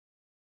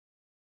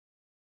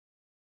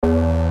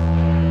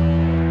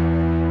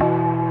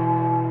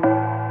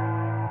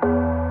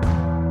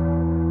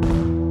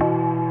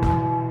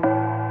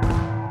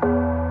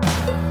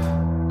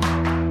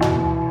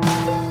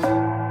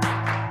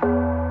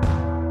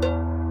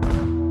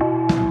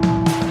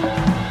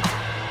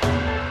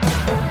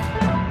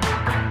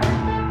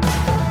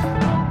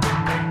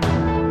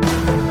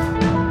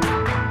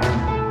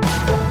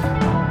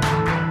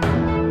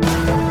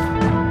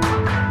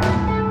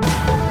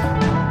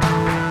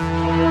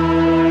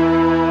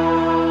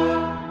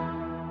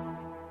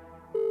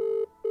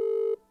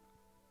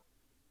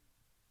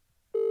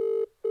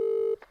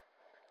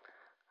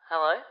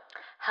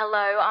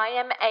Hello, I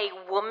am a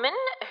woman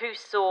who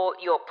saw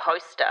your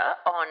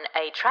poster on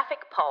a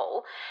traffic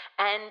pole,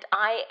 and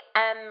I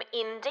am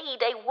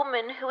indeed a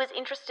woman who is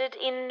interested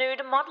in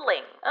nude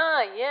modelling.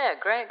 Oh, yeah,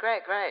 great.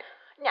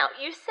 Now,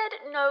 you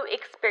said no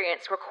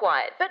experience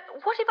required, but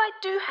what if I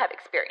do have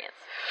experience?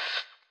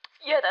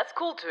 Yeah, that's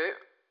cool too.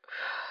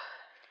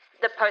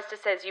 The poster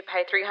says you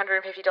pay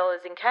 $350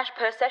 in cash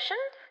per session?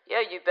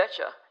 Yeah, you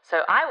betcha.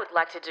 So I would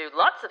like to do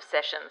lots of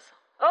sessions.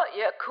 Oh,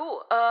 yeah,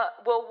 cool.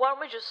 Well, why don't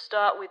we just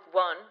start with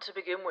one to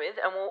begin with,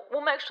 and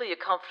we'll make sure you're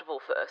comfortable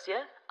first,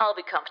 yeah? I'll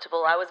be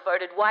comfortable. I was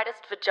voted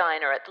whitest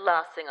vagina at the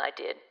last thing I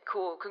did.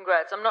 Cool,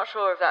 congrats. I'm not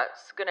sure if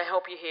that's gonna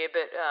help you here,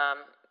 but,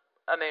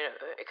 I mean,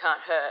 it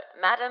can't hurt.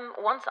 Madam,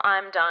 once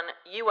I'm done,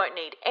 you won't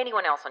need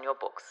anyone else on your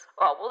books.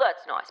 Oh, well,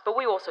 that's nice, but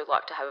we also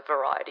like to have a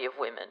variety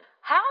of women.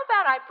 How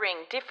about I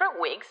bring different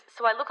wigs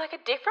so I look like a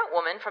different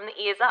woman from the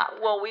ears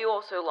up? Well, we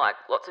also like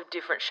lots of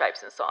different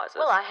shapes and sizes.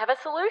 Well, I have a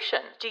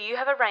solution. Do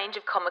you have a range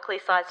of comically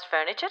sized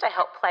furniture to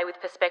help play with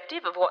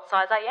perspective of what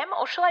size I am,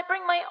 or shall I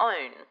bring my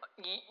own?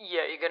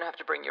 Yeah, you're gonna have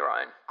to bring your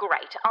own.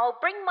 Great.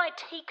 I'll bring my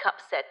teacup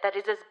set that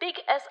is as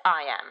big as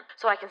I am,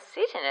 so I can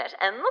sit in it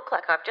and look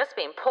like I've just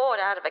been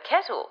poured out of a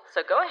kettle.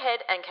 So go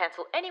ahead and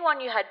cancel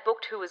anyone you had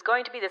booked who was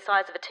going to be the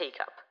size of a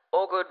teacup.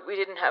 All good, we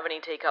didn't have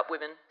any teacup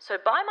women. So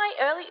by my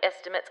early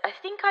estimates, I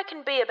think I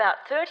can be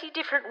about 30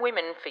 different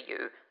women for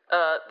you.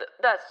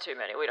 That's too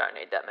many. We don't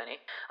need that many.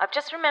 I've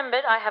just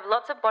remembered I have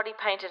lots of body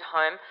paint at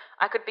home.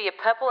 I could be a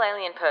purple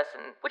alien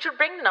person, which would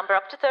bring the number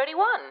up to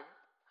 31.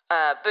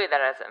 Be that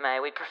as it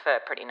may, we prefer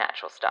pretty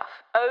natural stuff.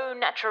 Au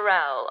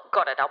naturel.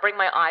 Got it, I'll bring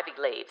my ivy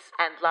leaves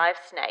and live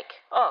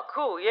snake. Oh,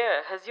 cool,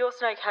 yeah. Has your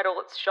snake had all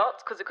its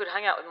shots? Because it could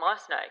hang out with my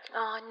snake.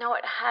 Oh, no,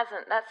 it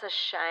hasn't. That's a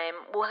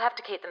shame. We'll have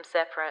to keep them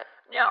separate.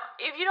 Now,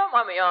 if you don't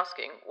mind me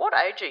asking, what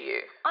age are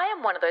you? I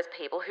am one of those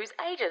people whose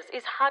ages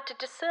is hard to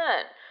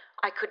discern.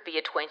 I could be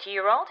a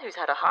 20-year-old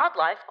who's had a hard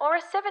life, or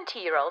a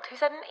 70-year-old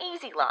who's had an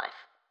easy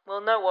life. Well,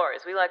 no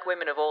worries. We like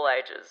women of all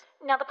ages.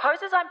 Now, the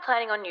poses I'm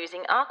planning on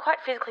using are quite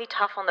physically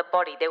tough on the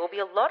body. There will be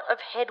a lot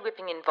of head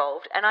whipping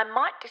involved, and I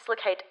might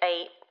dislocate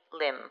a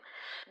limb.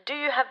 Do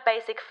you have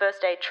basic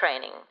first aid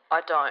training?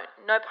 I don't.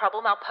 No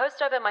problem. I'll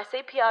post over my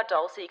CPR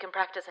doll so you can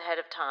practice ahead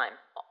of time.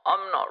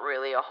 I'm not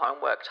really a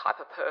homework type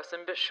of person,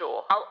 but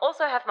sure. I'll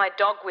also have my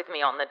dog with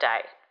me on the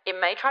day. It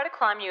may try to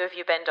climb you if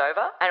you bend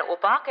over, and it will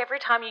bark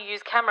every time you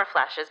use camera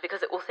flashes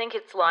because it will think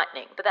it's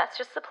lightning, but that's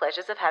just the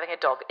pleasures of having a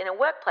dog in a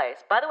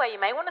workplace. By the way, you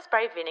may want to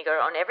spray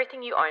vinegar on everything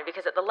you own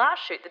because at the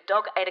last shoot, the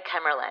dog ate a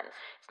camera lens.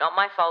 It's not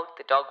my fault.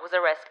 The dog was a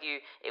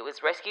rescue. It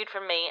was rescued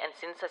from me, and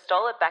since I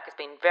stole it back, it's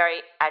been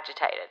very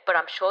agitated. But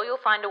I'm sure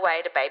you'll find a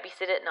way to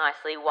babysit it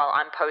nicely while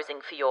I'm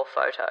posing for your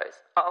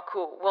photos. Oh,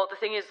 cool. Well,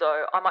 the thing is,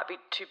 though, I might be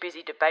too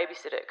busy to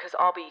babysit it because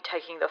I'll be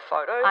taking the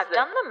photos. I've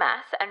done the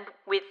math, and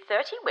with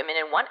 30 women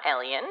and one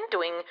alien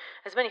doing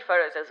as many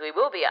photos as we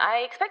will be,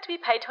 I expect to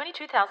be paid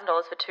 $22,000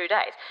 for 2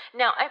 days.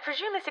 Now, I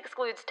presume this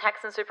excludes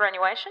tax and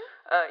superannuation?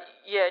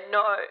 Yeah,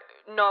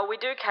 no, we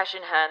do cash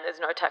in hand.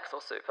 There's no tax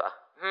or super.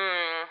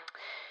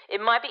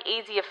 It might be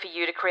easier for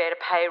you to create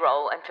a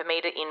payroll and for me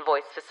to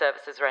invoice for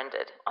services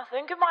rendered. I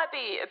think it might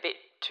be a bit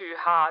too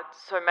hard,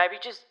 so maybe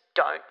just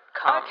don't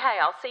come. Okay,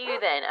 I'll see you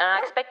then, and I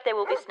expect there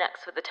will be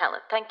snacks for the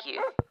talent. Thank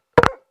you.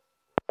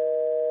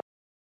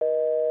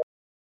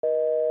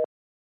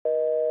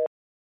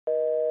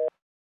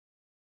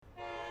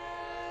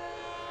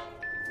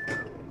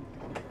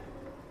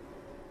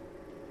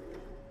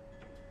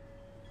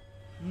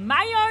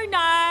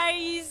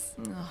 Mayonnaise!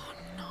 Oh,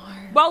 no.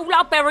 Roll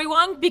up,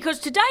 everyone, because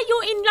today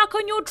you're in luck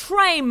on your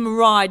train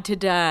ride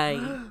today.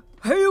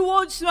 Who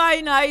wants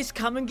mayonnaise?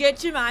 Come and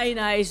get your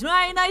mayonnaise.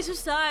 Mayonnaise for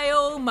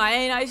sale.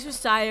 Mayonnaise for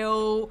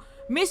sale.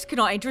 Miss, can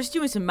I interest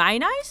you in some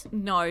mayonnaise?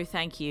 No,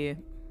 thank you.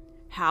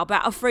 How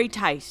about a free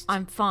taste?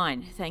 I'm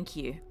fine, thank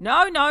you.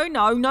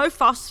 No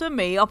fuss for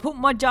me. I'll put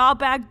my jar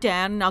bag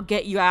down and I'll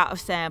get you out a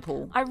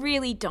sample. I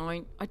really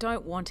don't. I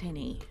don't want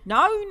any.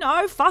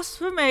 No fuss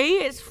for me.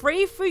 It's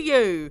free for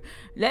you.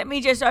 Let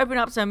me just open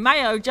up some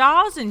mayo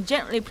jars and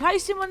gently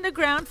place them on the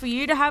ground for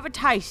you to have a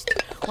taste.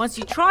 Once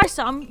you try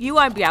some, you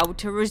won't be able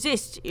to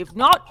resist. If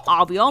not,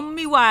 I'll be on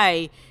my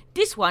way.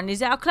 This one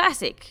is our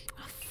classic.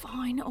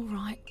 Fine, all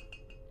right.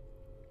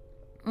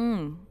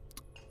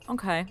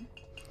 Okay.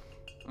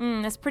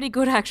 That's pretty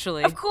good,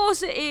 actually. Of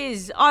course it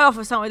is. I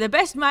offer some of the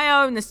best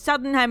mayo in the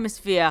Southern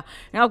Hemisphere.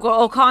 And I've got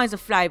all kinds of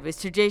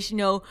flavours.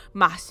 Traditional,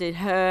 mustard,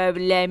 herb,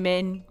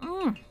 lemon.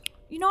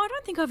 You know, I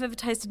don't think I've ever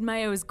tasted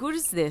mayo as good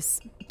as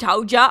this.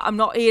 Told ya, I'm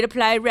not here to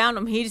play around.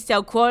 I'm here to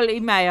sell quality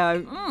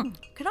mayo.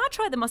 Can I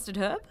try the mustard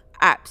herb?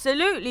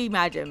 Absolutely,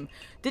 madam.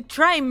 The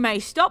train may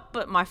stop,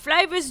 but my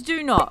flavours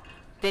do not.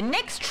 The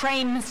next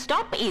train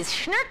stop is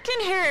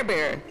Schnurken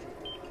Harbour.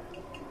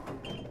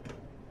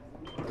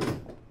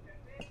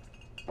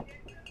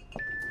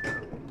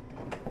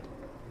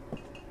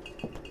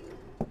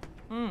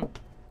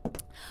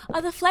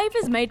 Are the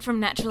flavours made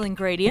from natural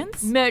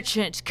ingredients?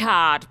 Merchant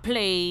card,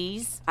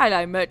 please.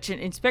 Hello,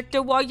 Merchant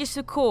Inspector. Why, yes,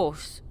 of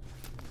course.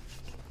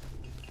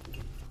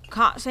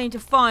 Can't seem to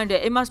find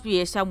it. It must be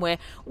here somewhere.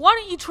 Why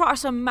don't you try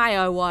some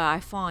mayo while I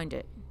find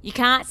it? You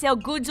can't sell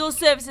goods or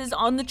services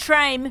on the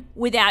train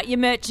without your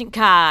merchant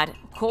card.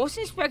 Of course,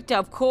 Inspector,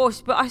 of course,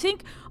 but I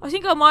think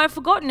I might have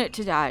forgotten it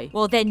today.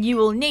 Well, then you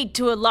will need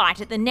to alight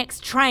at the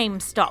next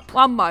train stop.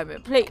 One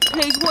moment,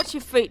 please watch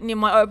your feet near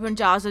my open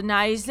jars of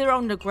nays. They're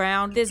on the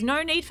ground. There's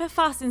no need for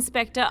fuss,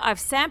 Inspector. I've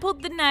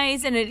sampled the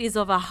nays and it is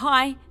of a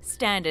high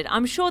standard.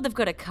 I'm sure they've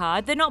got a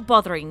card. They're not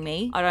bothering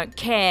me. I don't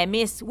care,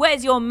 miss.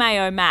 Where's your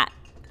mayo mat?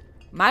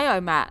 Mayo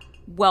mat?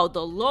 Well,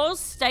 the laws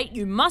state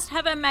you must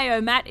have a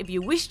mayo mat if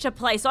you wish to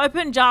place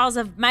open jars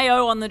of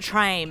mayo on the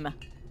train.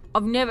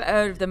 I've never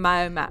heard of the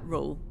mayo mat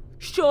rule.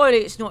 Surely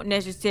it's not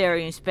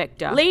necessary,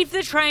 Inspector. Leave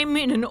the train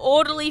in an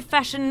orderly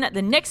fashion at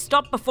the next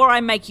stop before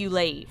I make you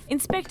leave.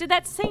 Inspector,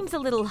 that seems a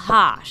little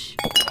harsh.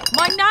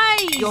 My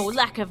nays! Your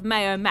lack of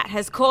mayo mat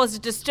has caused a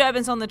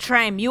disturbance on the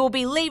train. You will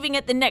be leaving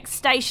at the next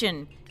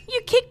station.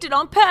 You kicked it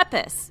on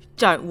purpose.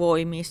 Don't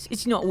worry, miss.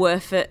 It's not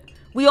worth it.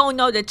 We all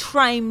know the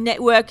train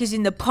network is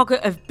in the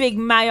pocket of Big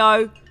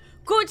Mayo.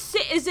 Good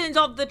citizens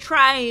of the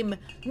train,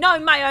 no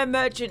mayo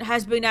merchant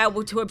has been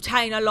able to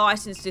obtain a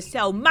license to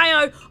sell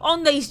mayo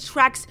on these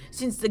tracks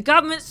since the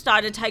government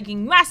started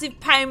taking massive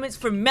payments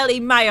from Melly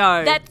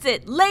Mayo. That's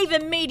it, leave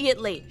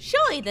immediately.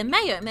 Surely the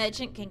mayo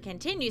merchant can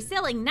continue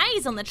selling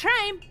nays on the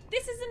train.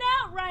 This is an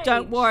outrage.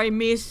 Don't worry,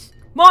 miss.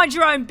 Mind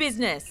your own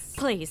business.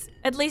 Please,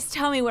 at least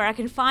tell me where I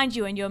can find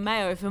you and your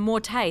mayo for more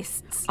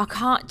tastes. I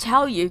can't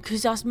tell you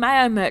because us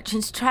mayo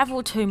merchants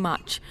travel too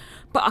much.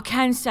 But I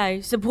can say,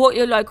 support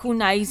your local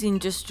nays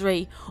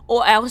industry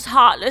or else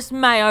Heartless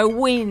Mayo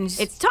wins.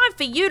 It's time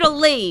for you to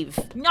leave.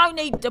 No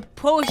need to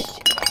push.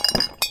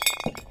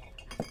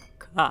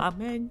 Come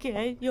and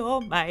get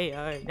your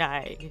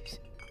mayonnaise.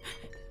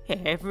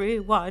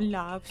 Everyone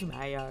loves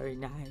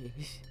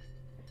mayonnaise.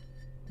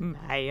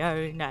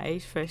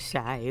 Mayonnaise for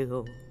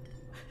sale.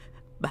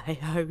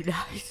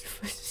 Mayonnaise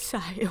for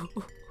sale.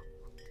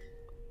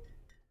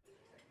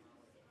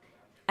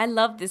 I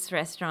love this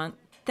restaurant.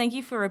 Thank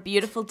you for a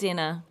beautiful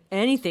dinner.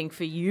 Anything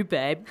for you,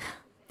 babe.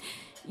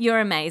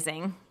 You're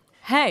amazing.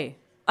 Hey,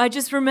 I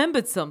just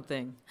remembered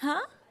something.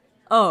 Huh?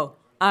 Oh,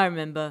 I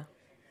remember.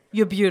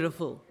 You're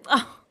beautiful.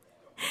 Oh,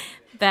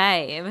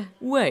 babe.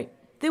 Wait,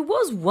 there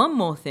was one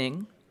more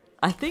thing.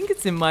 I think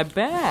it's in my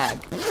bag.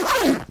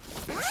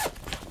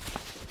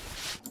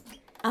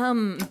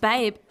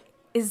 Babe,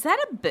 is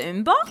that a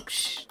boombox?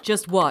 Shh,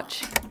 just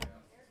watch.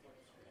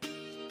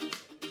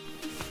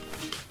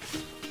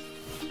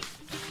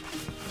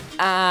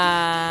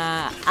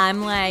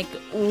 I'm like,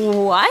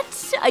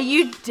 what? Are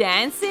you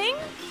dancing?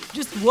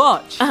 Just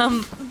watch.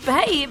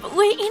 Babe,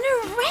 we're in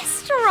a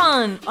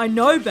restaurant. I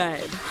know,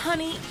 babe.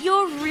 Honey,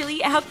 you're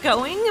really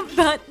outgoing,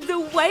 but the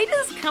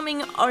waiter's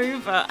coming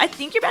over. I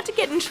think you're about to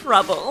get in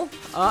trouble.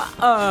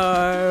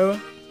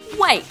 Uh-oh.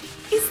 Wait,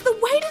 is the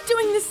waiter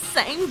doing the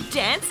same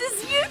dance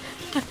as you?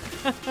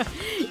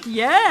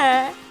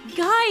 Yeah.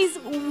 Guys,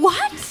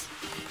 what?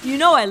 You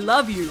know I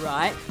love you,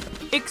 right?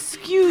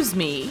 Excuse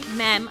me.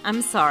 Ma'am,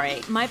 I'm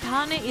sorry. My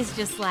partner is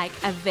just like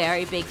a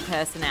very big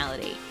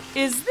personality.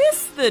 Is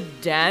this the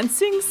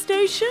dancing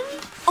station?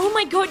 Oh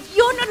my god,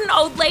 you're not an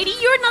old lady,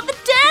 you're another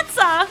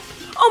dancer!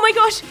 Oh my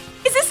gosh,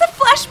 is this a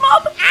flash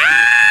mob?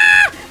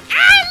 Ah!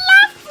 I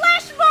love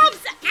flash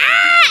mobs!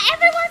 Ah!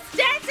 Everyone's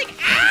dancing!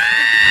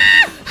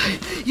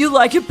 Ah! You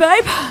like it,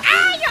 babe?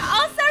 Ah! You're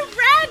also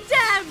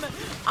random!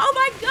 Oh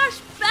my gosh,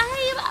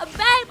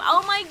 babe,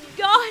 oh my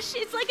gosh,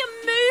 it's like a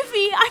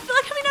movie. I feel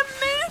like I'm in a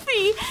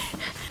movie.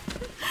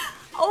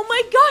 Oh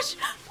my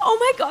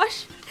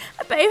gosh,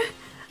 babe.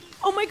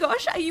 Oh my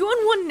gosh, are you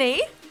on one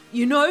knee?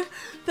 You know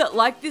that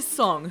like this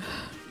song,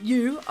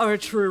 you are a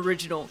true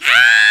original.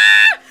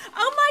 Ah!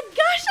 Oh my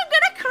gosh, I'm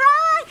gonna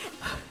cry.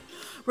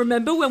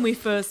 Remember when we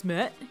first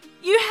met?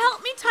 You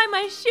helped me tie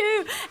my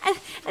shoe,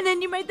 and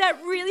then you made that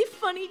really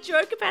funny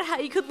joke about how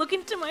you could look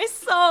into my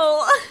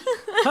soul.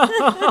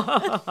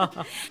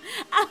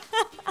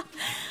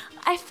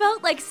 I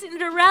felt like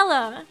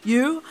Cinderella.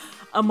 You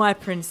are my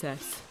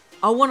princess.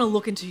 I want to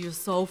look into your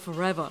soul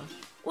forever.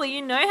 Well,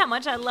 you know how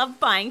much I love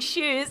buying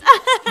shoes.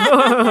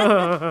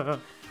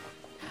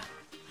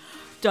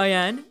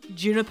 Diane,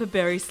 Juniper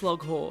Berry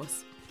Slog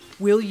Horse,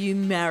 will you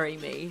marry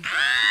me?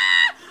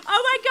 Ah!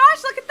 Oh my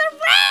gosh, look at the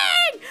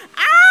ring!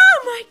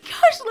 Oh my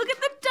gosh, look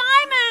at the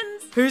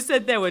diamonds! Who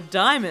said there were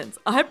diamonds?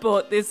 I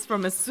bought this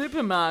from a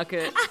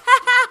supermarket.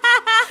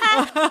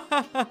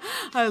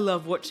 I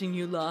love watching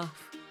you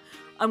laugh.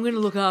 I'm going to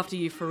look after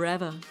you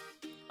forever.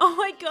 Oh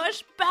my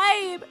gosh,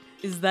 babe!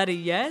 Is that a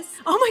yes?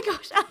 Oh my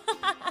gosh!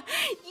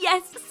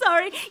 Yes,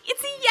 sorry,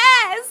 it's a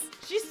yes!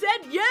 She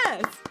said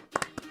yes!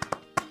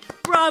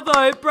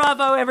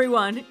 Bravo,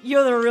 everyone.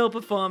 You're the real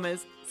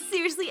performers.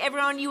 Seriously,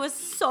 everyone, you were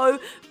so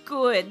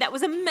good. That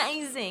was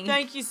amazing.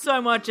 Thank you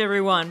so much,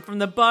 everyone, from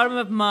the bottom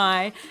of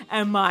my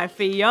and my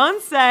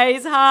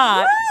fiancé's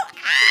heart.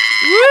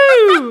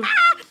 Woo!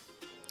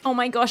 Oh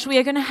my gosh, we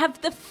are going to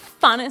have the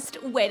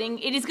funnest wedding.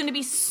 It is going to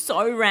be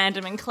so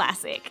random and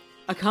classic.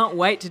 I can't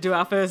wait to do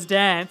our first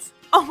dance.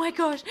 Oh my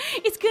gosh,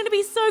 it's going to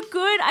be so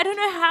good. I don't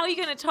know how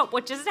you're going to top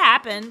what just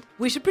happened.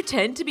 We should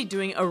pretend to be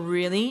doing a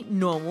really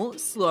normal,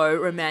 slow,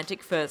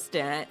 romantic first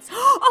dance.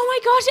 Oh my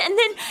gosh, and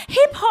then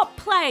hip hop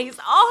plays.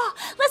 Oh,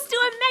 let's do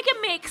a mega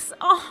mix.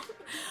 Oh,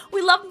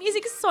 we love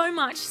music so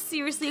much.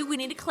 Seriously, we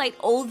need to collate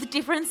all the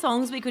different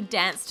songs we could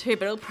dance to,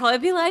 but it'll probably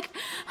be like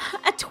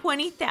a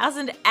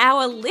 20,000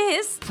 hour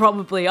list.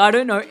 Probably. I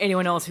don't know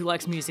anyone else who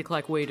likes music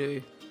like we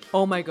do.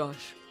 Oh my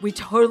gosh. We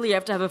totally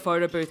have to have a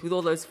photo booth with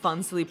all those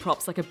fun, silly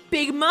props like a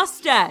big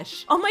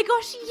mustache. Oh my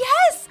gosh,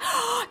 yes!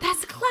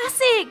 That's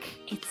classic.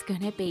 It's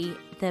gonna be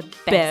the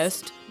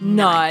best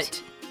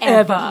night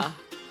ever.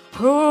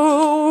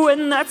 Oh,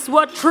 and that's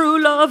what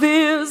true love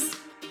is.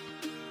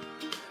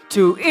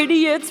 Two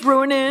idiots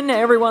ruining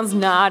everyone's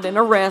night in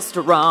a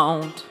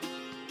restaurant.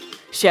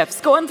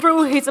 Chefs going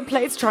through heaps of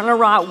plates trying to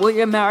write, will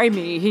you marry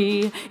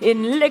me?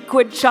 In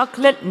liquid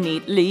chocolate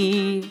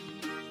neatly.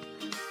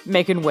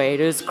 Making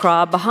waiters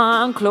cry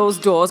behind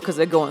closed doors cause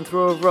they're going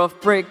through a rough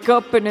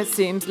breakup and it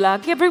seems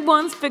like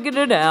everyone's figured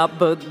it out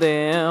but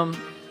them.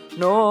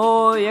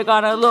 No, you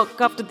gotta look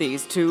after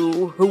these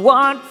two who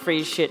want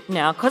free shit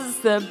now cause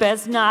it's the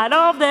best night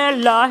of their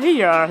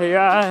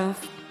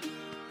life.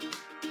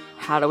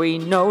 How do we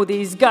know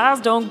these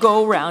guys don't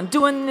go around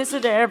doing this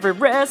at every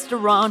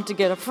restaurant to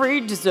get a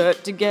free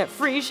dessert, to get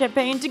free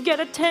champagne, to get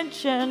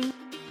attention?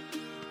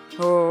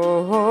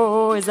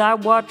 Oh, is that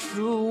what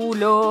true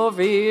love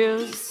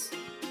is?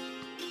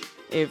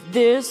 If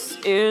this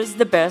is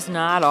the best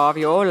night of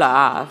your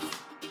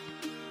life.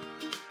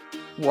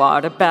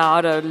 What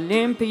about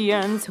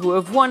Olympians who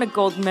have won a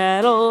gold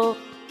medal?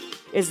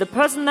 Is the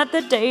person that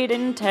they're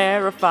dating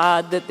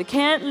terrified that they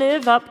can't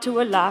live up to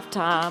a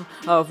lifetime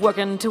of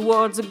working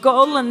towards a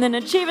goal and then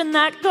achieving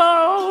that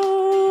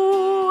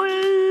goal?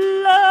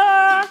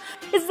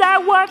 Is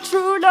that what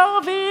true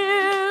love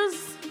is?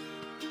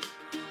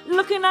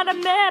 Looking at a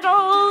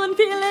medal and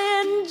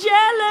feeling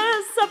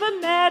jealous of a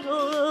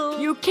medal.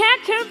 You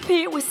can't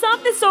compete with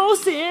something so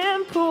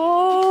simple.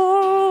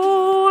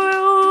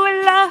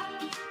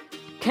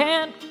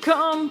 Can't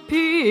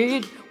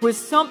compete with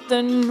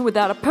something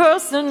without a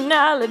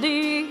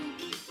personality.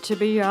 To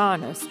be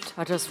honest,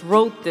 I just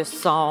wrote this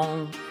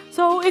song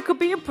so it could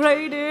be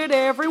played at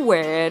every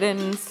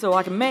wedding so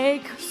I can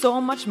make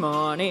so much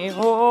money.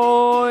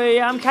 Oh,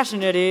 yeah, I'm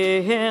cashing it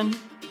in.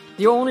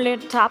 The only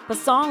type of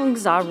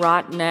songs I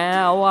write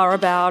now are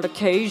about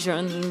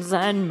occasions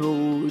and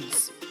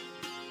moods.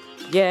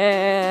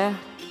 Yeah,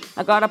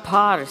 I got a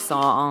party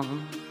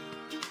song,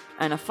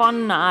 and a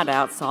fun night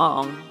out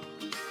song,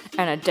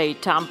 and a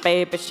daytime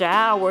baby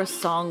shower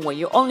song where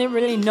you only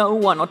really know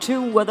one or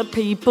two other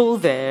people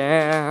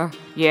there.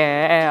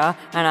 Yeah,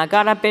 and I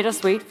got a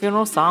bittersweet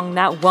funeral song,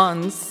 that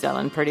one's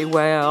selling pretty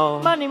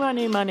well. Money,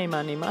 money, money,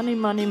 money, money,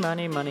 money,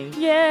 money, money.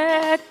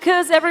 Yeah,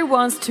 cause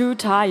everyone's too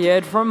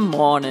tired from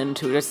morning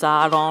to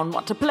decide on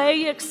what to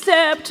play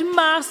except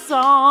my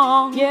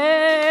song.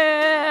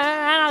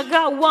 Yeah, and I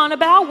got one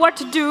about what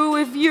to do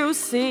if you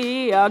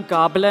see a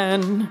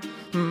goblin.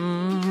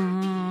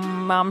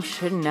 I'm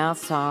shitting out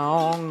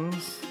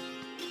songs.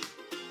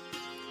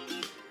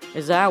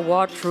 Is that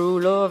what true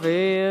love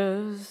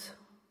is?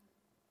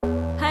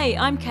 Hey,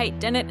 I'm Kate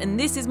Dennett, and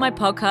this is my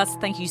podcast.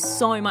 Thank you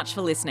so much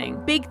for listening.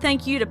 Big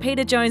thank you to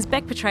Peter Jones,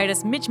 Beck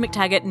Petratus, Mitch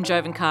McTaggart, and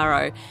Jovan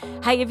Caro.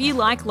 Hey, if you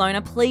like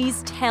Loner,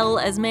 please tell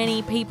as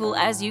many people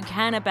as you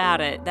can about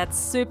it. That's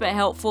super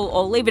helpful,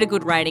 or leave it a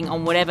good rating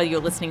on whatever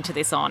you're listening to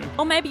this on.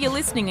 Or maybe you're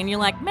listening and you're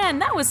like, man,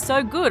 that was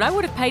so good, I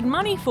would have paid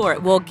money for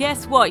it. Well,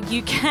 guess what?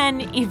 You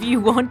can if you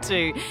want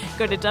to.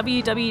 Go to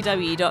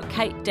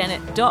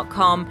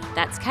www.katedennett.com.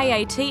 That's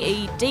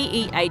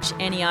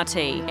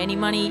KATEDEHNERT. Any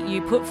money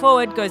you put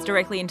forward goes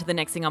directly into the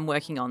next thing I'm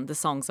working on. The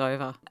song's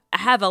over.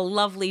 Have a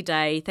lovely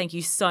day. Thank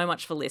you so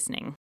much for listening.